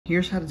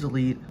Here's how to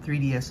delete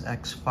 3ds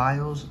X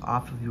files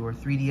off of your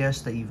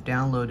 3DS that you've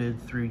downloaded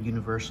through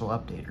Universal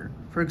Updater.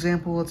 For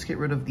example, let's get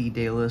rid of the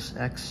Daedalus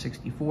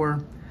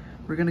X64.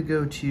 We're going to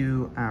go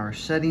to our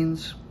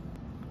settings,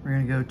 we're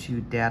going to go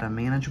to data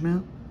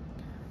management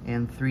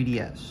and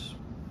 3ds.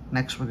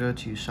 Next we'll go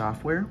to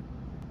software.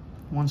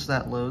 Once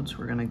that loads,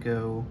 we're going to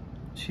go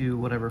to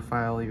whatever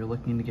file you're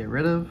looking to get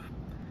rid of.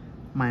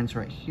 Mine's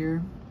right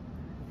here,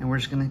 and we're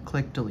just going to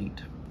click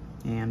delete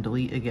and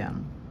delete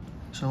again.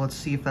 So let's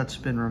see if that's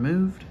been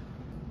removed.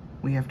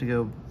 We have to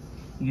go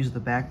use the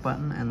back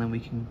button and then we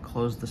can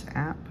close this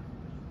app.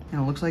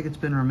 And it looks like it's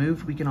been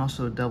removed. We can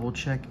also double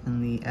check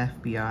in the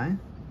FBI.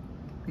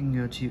 We can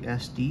go to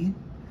SD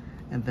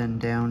and then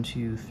down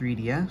to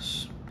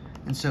 3DS.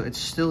 And so it's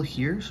still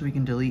here, so we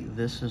can delete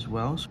this as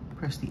well. So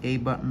press the A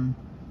button,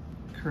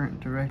 current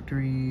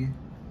directory.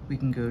 We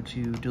can go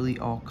to delete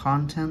all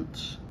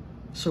contents.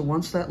 So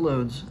once that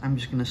loads, I'm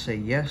just gonna say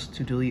yes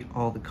to delete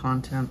all the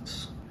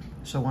contents.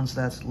 So once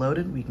that's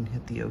loaded, we can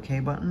hit the OK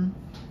button.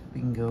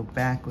 We can go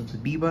back with the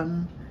B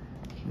button.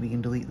 We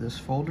can delete this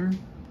folder.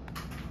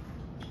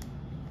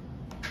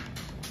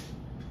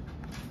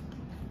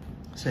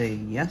 Say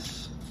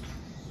yes.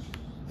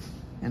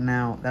 And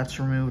now that's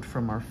removed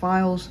from our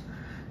files.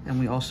 And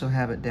we also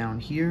have it down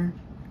here.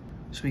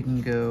 So we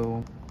can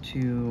go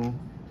to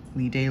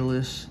the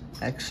Daedalus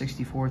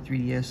X64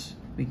 3DS.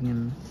 We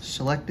can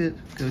select it,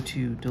 go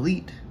to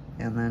delete,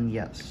 and then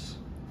yes.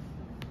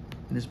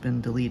 It has been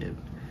deleted.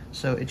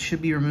 So it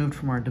should be removed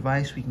from our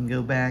device. We can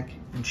go back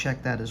and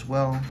check that as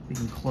well. We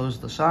can close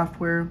the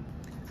software.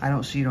 I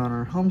don't see it on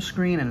our home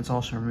screen, and it's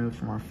also removed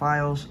from our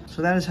files.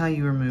 So that is how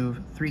you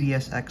remove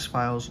 3ds X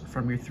files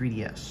from your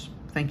 3DS.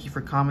 Thank you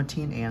for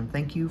commenting, and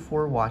thank you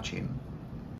for watching.